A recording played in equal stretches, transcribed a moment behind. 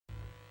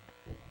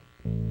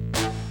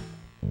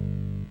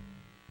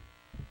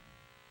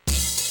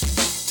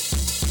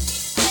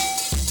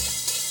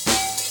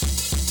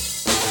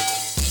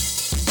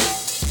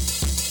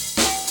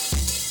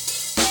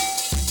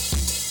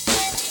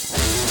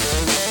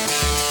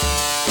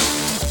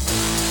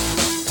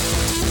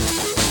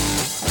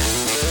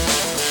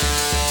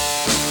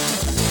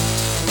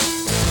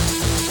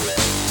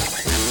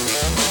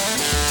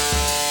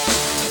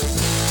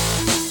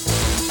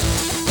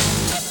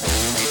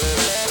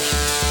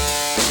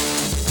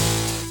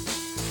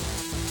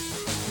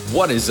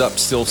What is up,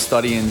 Still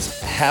Studying's?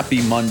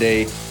 Happy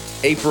Monday,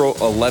 April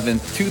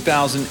 11th,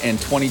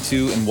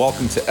 2022, and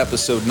welcome to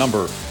episode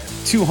number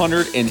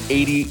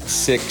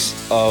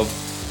 286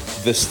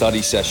 of The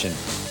Study Session.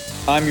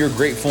 I'm your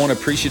grateful and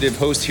appreciative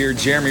host here,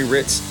 Jeremy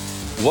Ritz,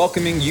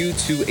 welcoming you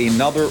to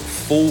another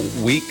full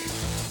week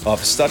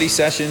of study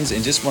sessions,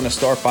 and just want to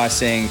start by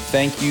saying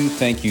thank you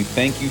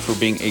for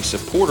being a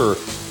supporter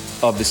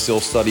of the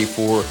Still Study,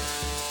 for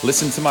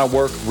listening to my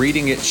work,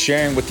 reading it,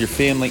 sharing with your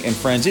family and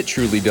friends. It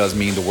truly does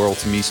mean the world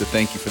to me, so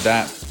thank you for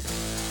that.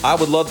 I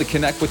would love to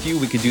connect with you.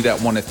 We can do that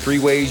one of three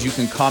ways. You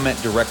can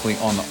comment directly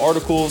on the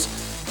articles.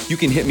 You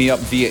can hit me up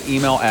via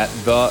email at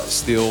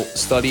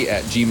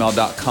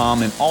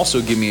thestillstudy@gmail.com, and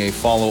also give me a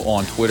follow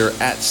on Twitter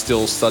at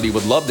stillstudy.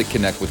 Would love to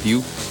connect with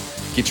you.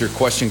 Get your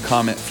question,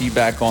 comment,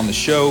 feedback on the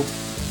show.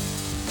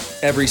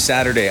 Every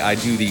Saturday, I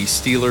do the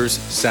Steelers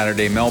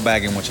Saturday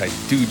mailbag, in which I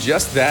do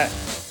just that.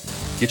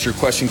 Get your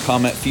question,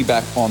 comment,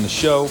 feedback on the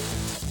show.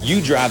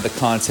 You drive the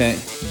content.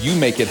 You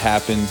make it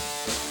happen.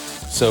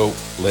 So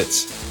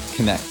let's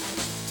connect.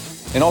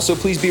 And also,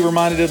 please be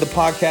reminded of the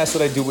podcast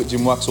that I do with Jim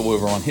Wexell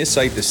over on his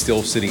site, The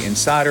Still City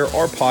Insider.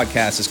 Our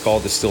podcast is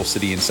called The Still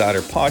City Insider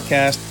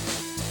Podcast.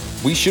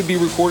 We should be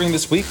recording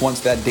this week.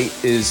 Once that date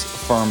is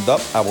firmed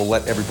up, I will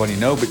let everybody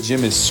know. But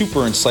Jim is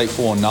super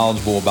insightful and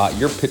knowledgeable about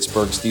your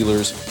Pittsburgh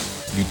Steelers.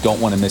 You don't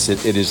want to miss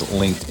it. It is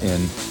linked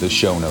in the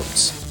show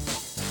notes.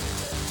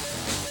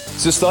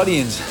 So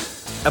Studying's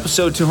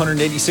episode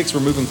 286, we're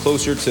moving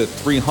closer to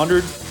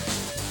 300.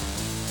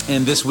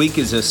 And this week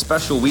is a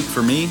special week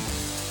for me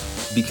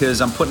because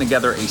I'm putting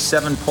together a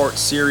 7-part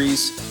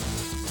series.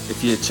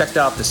 If you checked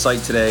out the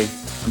site today,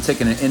 I'm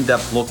taking an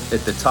in-depth look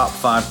at the top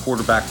 5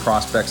 quarterback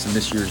prospects in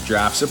this year's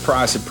draft.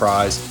 Surprise,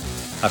 surprise.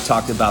 I've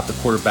talked about the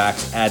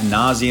quarterbacks ad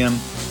nauseum,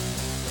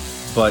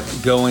 but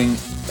going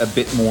a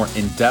bit more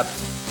in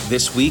depth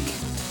this week.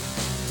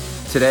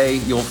 Today,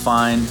 you'll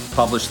find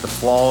published the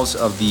flaws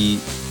of the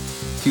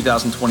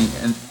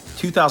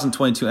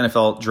 2022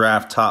 NFL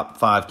Draft top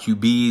 5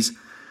 QBs.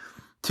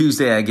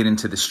 Tuesday, I get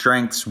into the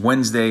strengths.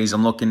 Wednesdays,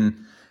 I'm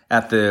looking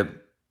at the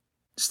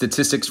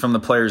statistics from the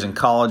players in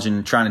college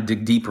and trying to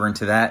dig deeper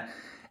into that.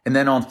 And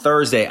then on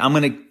Thursday, I'm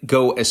going to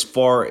go as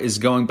far as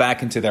going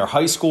back into their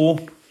high school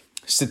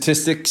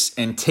statistics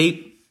and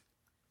tape.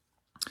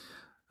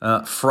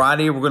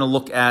 Friday, we're going to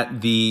look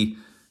at the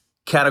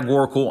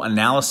categorical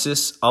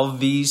analysis of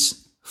these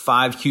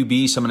 5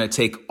 QBs. So I'm going to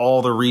take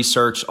all the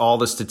research, all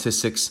the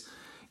statistics,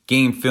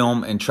 game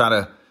film, and try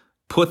to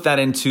put that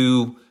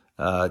into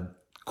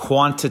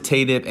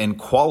quantitative and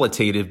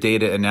qualitative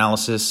data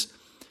analysis.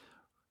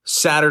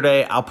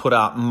 Saturday, I'll put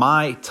out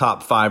my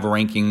top 5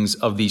 rankings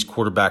of these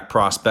quarterback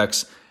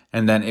prospects,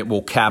 and then it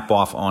will cap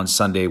off on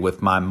Sunday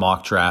with my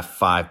mock draft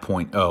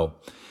 5.0.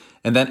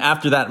 And then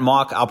after that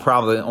mock, I'll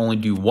probably only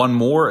do one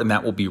more, and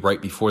that will be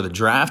right before the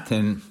draft,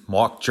 and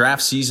mock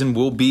draft season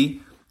will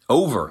be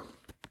over.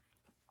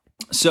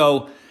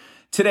 So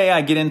today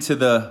I get into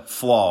the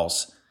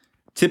flaws.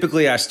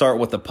 Typically I start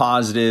with the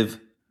positive,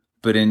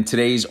 but in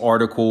today's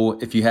article,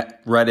 if you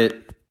read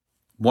it,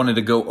 wanted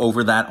to go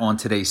over that on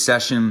today's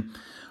session.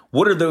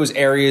 What are those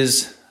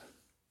areas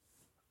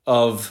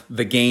of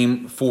the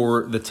game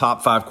for the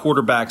top 5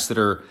 quarterbacks that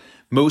are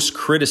most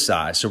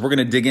criticized? So we're going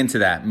to dig into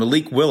that.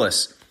 Malik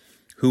Willis,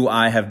 who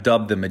I have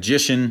dubbed the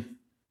magician,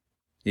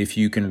 if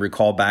you can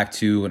recall back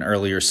to an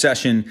earlier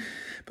session.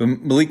 But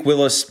Malik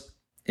Willis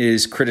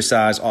is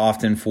criticized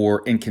often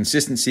for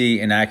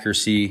inconsistency,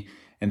 inaccuracy,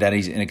 and that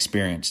he's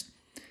inexperienced.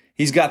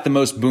 He's got the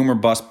most boom or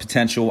bust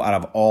potential out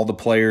of all the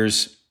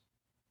players.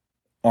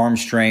 Arm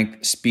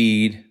strength,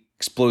 speed,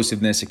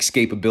 explosiveness,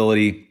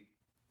 escapability.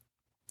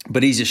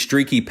 But he's a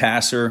streaky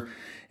passer,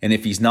 and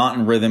if he's not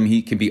in rhythm,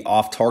 he can be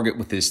off target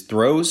with his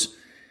throws.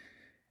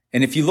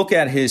 And if you look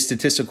at his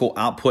statistical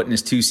output in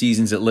his 2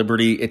 seasons at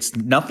Liberty, it's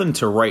nothing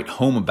to write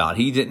home about.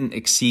 He didn't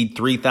exceed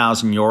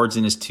 3,000 yards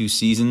in his 2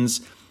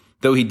 seasons,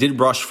 though he did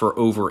rush for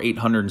over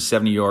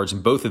 870 yards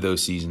in both of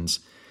those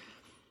seasons.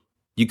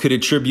 You could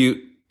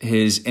attribute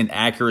his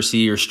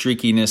inaccuracy or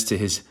streakiness to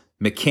his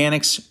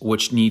mechanics,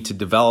 which need to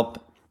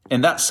develop,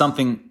 and that's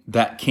something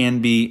that can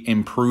be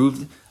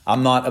improved.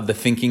 I'm not of the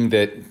thinking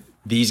that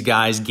these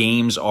guys'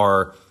 games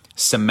are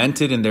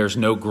cemented and there's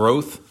no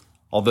growth,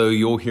 although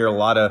you'll hear a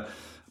lot of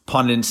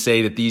pundits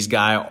say that these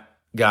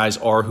guys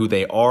are who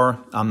they are.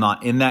 I'm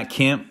not in that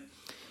camp.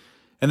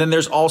 And then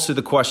there's also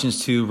the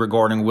questions too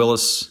regarding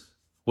Willis's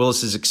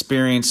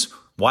experience.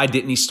 Why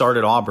didn't he start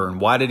at Auburn?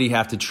 Why did he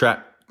have to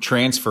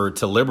transfer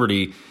to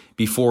Liberty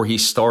before he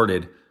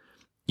started?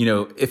 You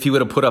know, if he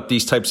would have put up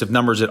these types of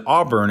numbers at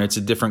Auburn, it's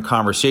a different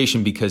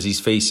conversation because he's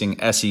facing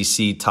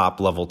SEC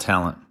top-level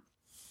talent.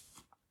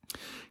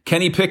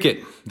 Kenny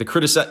Pickett, the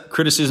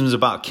criticisms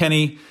about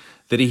Kenny,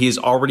 that he has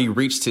already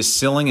reached his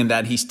ceiling and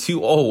that he's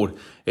too old.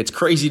 It's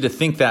crazy to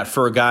think that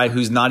for a guy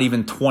who's not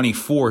even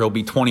 24, he'll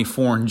be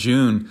 24 in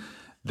June,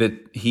 that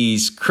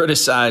he's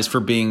criticized for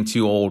being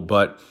too old.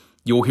 But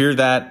you'll hear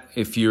that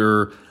if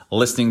you're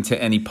listening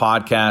to any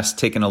podcast,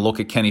 taking a look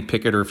at Kenny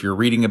Pickett, or if you're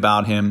reading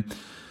about him.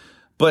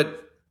 But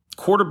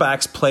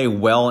quarterbacks play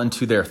well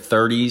into their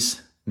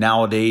 30s.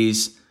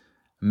 nowadays,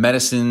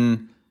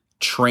 medicine,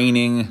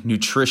 training,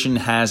 nutrition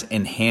has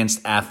enhanced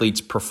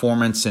athletes'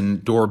 performance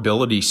and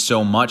durability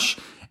so much.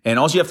 And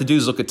all you have to do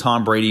is look at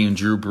Tom Brady and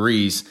Drew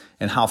Brees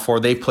and how far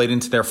they've played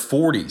into their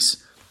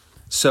 40s.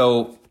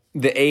 So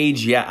the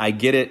age, yeah, I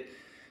get it.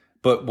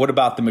 But what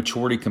about the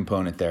maturity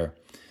component there?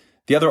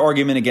 The other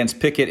argument against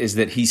Pickett is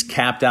that he's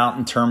capped out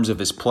in terms of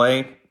his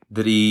play,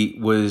 that he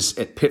was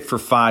at Pitt for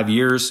 5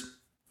 years,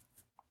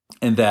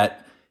 and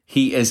that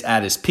he is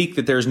at his peak,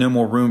 that there's no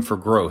more room for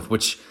growth,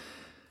 which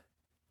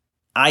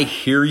I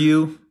hear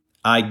you.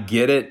 I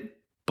get it.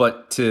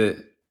 But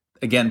to,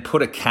 again,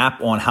 put a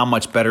cap on how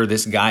much better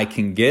this guy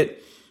can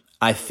get,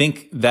 I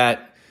think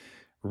that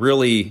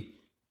really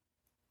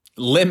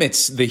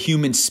limits the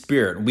human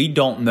spirit. We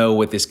don't know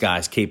what this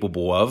guy's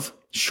capable of.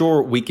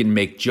 Sure, we can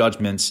make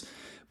judgments,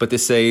 but to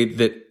say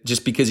that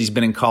just because he's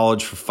been in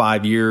college for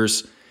 5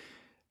 years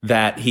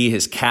that he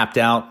has capped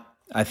out,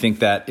 I think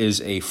that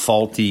is a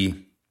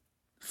faulty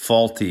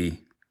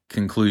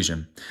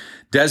conclusion.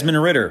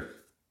 Desmond Ridder,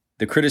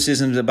 the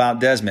criticisms about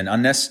Desmond,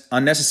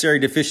 unnecessary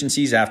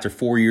deficiencies after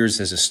 4 years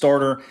as a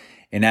starter,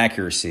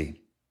 inaccuracy.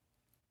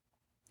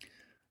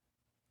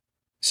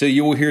 So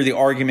you will hear the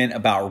argument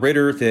about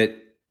Ridder that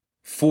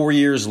 4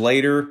 years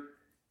later,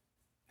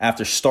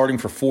 after starting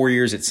for 4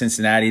 years at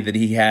Cincinnati, that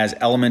he has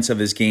elements of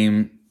his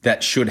game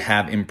that should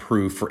have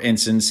improved. For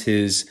instance,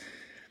 his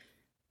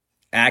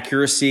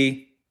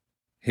accuracy,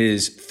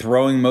 his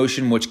throwing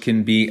motion, which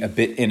can be a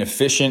bit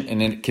inefficient,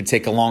 and it can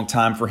take a long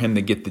time for him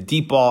to get the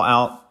deep ball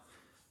out.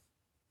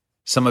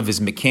 Some of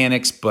his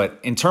mechanics, but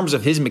in terms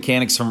of his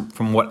mechanics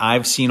from what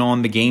I've seen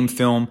on the game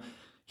film,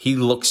 he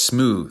looks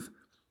smooth.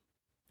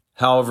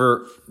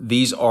 However,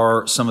 these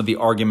are some of the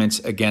arguments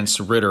against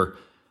Ridder.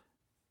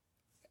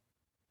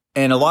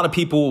 And a lot of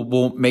people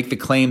will make the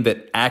claim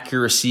that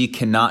accuracy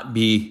cannot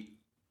be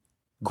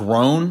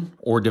grown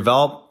or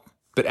developed.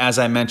 But as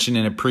I mentioned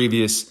in a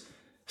previous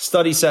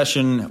study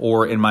session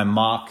or in my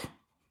mock,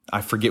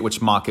 I forget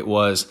which mock it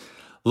was,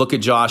 look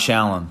at Josh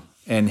Allen.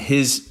 And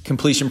his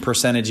completion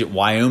percentage at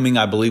Wyoming,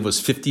 I believe, was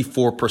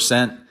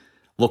 54%.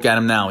 Look at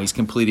him now. He's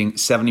completing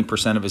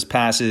 70% of his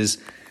passes.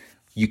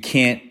 You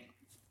can't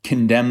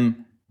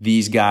condemn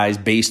these guys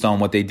based on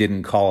what they did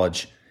in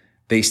college.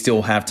 They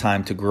still have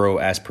time to grow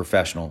as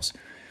professionals.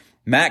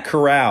 Matt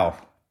Corral,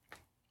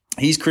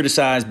 he's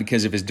criticized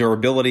because of his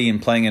durability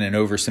and playing in an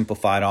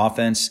oversimplified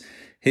offense.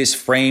 His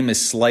frame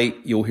is slight.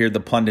 You'll hear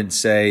the pundits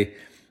say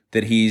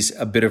that he's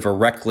a bit of a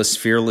reckless,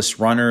 fearless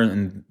runner,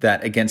 and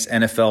that against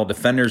NFL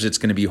defenders, it's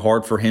going to be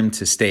hard for him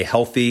to stay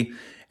healthy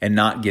and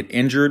not get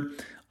injured.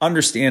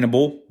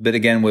 Understandable, but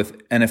again,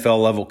 with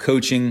NFL level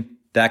coaching,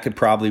 that could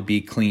probably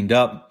be cleaned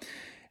up.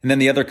 And then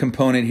the other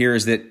component here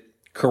is that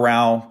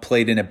Corral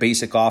played in a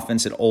basic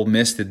offense at Ole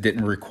Miss that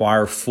didn't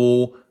require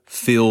full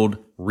field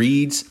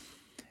reads.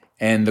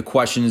 And the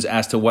questions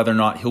as to whether or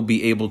not he'll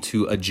be able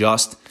to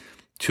adjust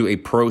to a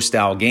pro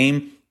style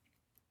game.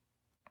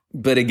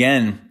 But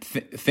again,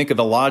 think of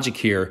the logic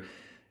here.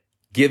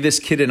 Give this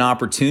kid an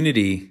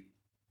opportunity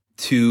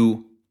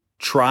to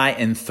try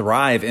and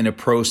thrive in a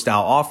pro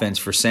style offense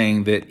for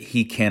saying that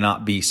he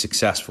cannot be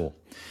successful.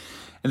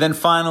 And then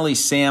finally,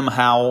 Sam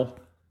Howell.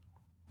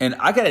 And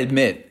I got to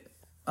admit,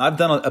 I've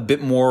done a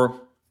bit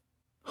more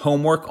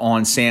homework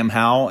on Sam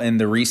Howell in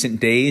the recent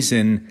days,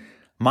 and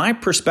my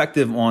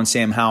perspective on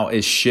Sam Howell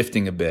is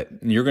shifting a bit.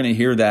 And you're going to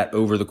hear that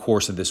over the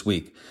course of this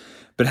week.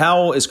 But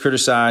Howell is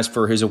criticized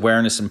for his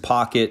awareness in the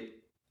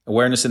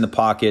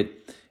pocket,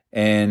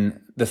 and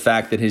the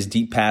fact that his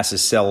deep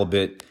passes sell a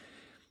bit.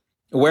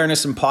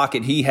 Awareness in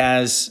pocket, he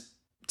has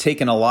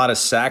taken a lot of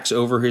sacks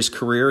over his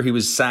career. He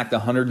was sacked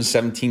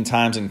 117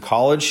 times in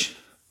college.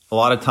 A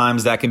lot of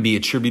times that can be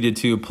attributed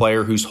to a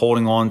player who's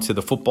holding on to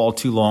the football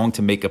too long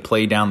to make a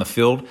play down the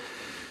field.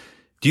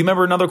 Do you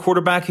remember another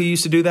quarterback who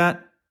used to do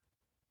that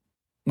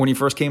when he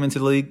first came into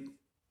the league?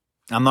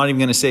 I'm not even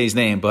going to say his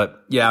name,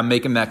 but yeah, I'm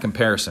making that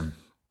comparison.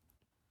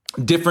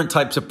 Different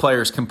types of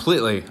players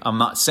completely. I'm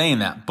not saying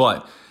that,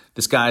 but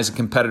this guy is a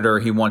competitor.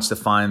 He wants to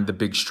find the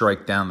big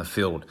strike down the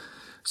field.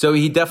 So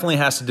he definitely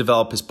has to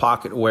develop his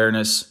pocket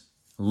awareness,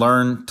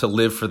 learn to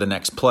live for the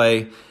next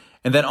play.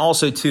 And then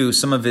also, too,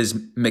 some of his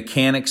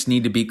mechanics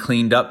need to be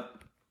cleaned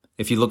up.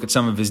 If you look at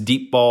some of his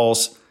deep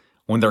balls,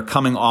 when they're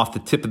coming off the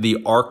tip of the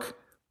arc,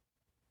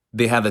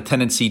 they have a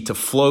tendency to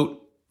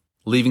float,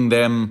 leaving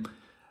them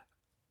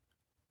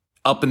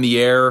up in the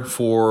air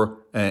for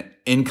an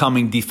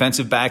incoming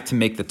defensive back to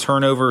make the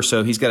turnover.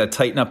 So he's got to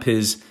tighten up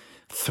his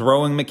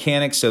throwing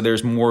mechanics so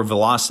there's more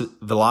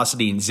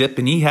velocity and zip.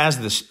 And he has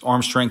the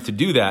arm strength to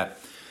do that,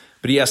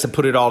 but he has to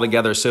put it all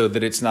together so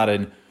that it's not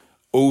an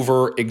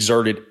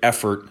overexerted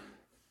effort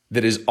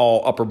that is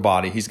all upper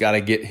body. He's got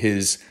to get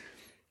his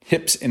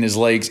hips and his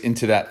legs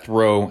into that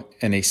throw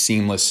in a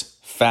seamless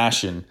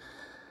fashion.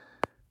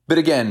 But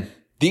again,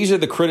 these are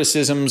the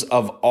criticisms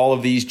of all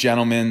of these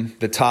gentlemen,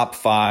 the top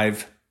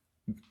five.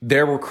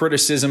 There were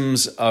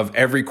criticisms of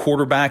every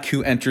quarterback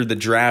who entered the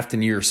draft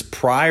in years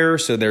prior,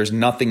 so there's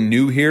nothing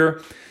new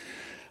here.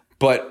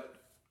 But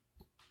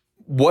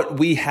what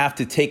we have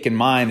to take in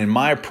mind, and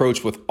my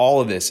approach with all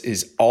of this,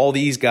 is all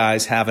these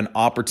guys have an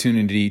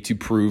opportunity to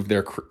prove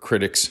their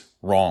critics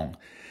wrong.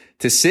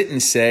 To sit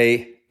and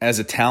say, as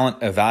a talent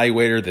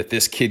evaluator, that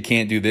this kid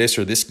can't do this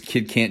or this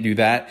kid can't do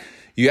that,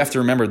 you have to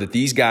remember that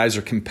these guys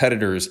are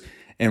competitors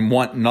and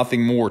want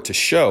nothing more to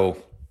show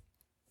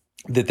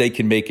that they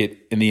can make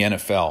it in the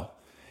NFL.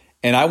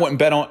 And I wouldn't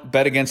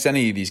bet against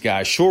any of these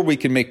guys. Sure, we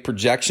can make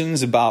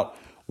projections about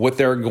what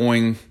they're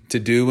going to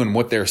do and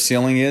what their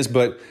ceiling is,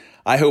 but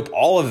I hope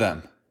all of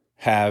them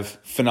have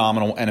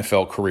phenomenal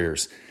NFL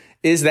careers.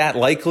 Is that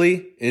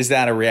likely? Is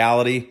that a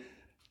reality?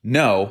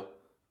 No.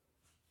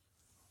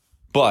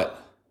 But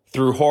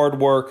through hard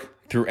work,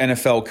 through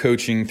NFL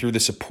coaching, through the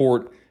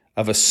support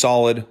of a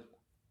solid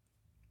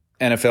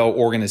NFL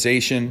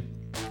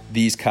organization,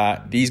 these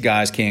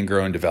guys can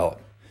grow and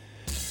develop.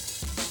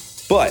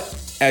 But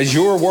as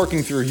you're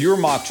working through your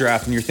mock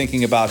draft and you're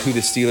thinking about who the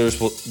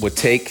Steelers would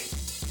take,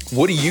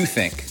 what do you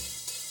think?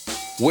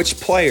 Which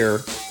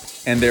player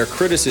and their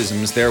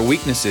criticisms, their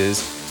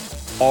weaknesses,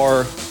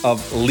 are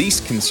of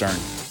least concern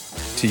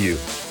to you?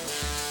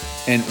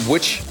 And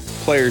which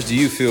players do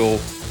you feel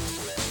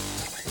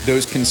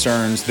those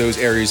concerns, those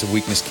areas of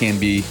weakness can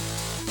be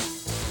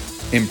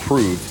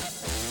improved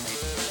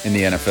in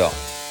the NFL?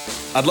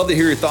 I'd love to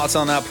hear your thoughts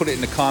on that. Put it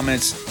in the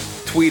comments.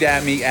 Tweet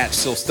at me at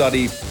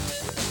StillStudy.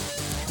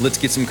 Let's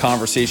get some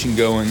conversation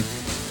going.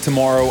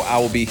 Tomorrow I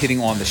will be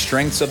hitting on the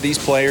strengths of these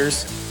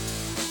players.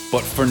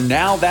 But for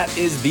now, that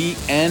is the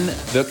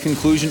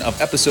conclusion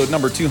of episode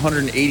number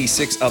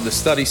 286 of the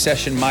study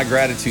session. My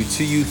gratitude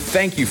to you.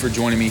 Thank you for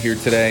joining me here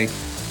today.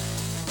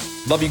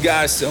 Love you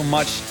guys so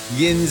much.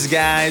 Yins,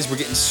 guys. We're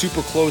getting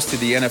super close to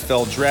the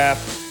NFL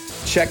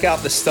draft. Check out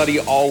the study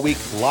all week.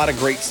 A lot of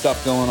great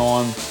stuff going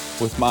on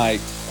with my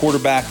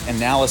quarterback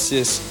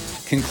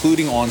analysis,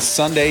 concluding on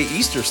Sunday,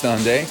 Easter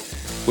Sunday,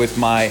 with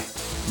my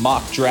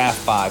mock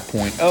draft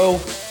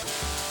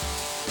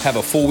 5.0. Have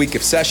a full week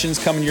of sessions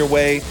coming your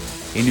way,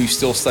 a new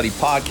Still Study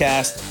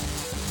podcast.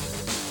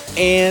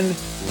 And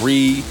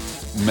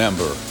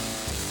remember,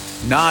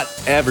 not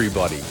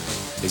everybody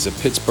is a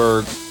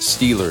Pittsburgh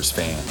Steelers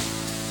fan,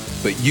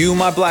 but you,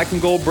 my black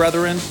and gold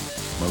brethren,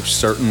 most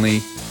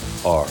certainly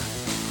are.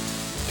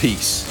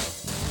 Peace.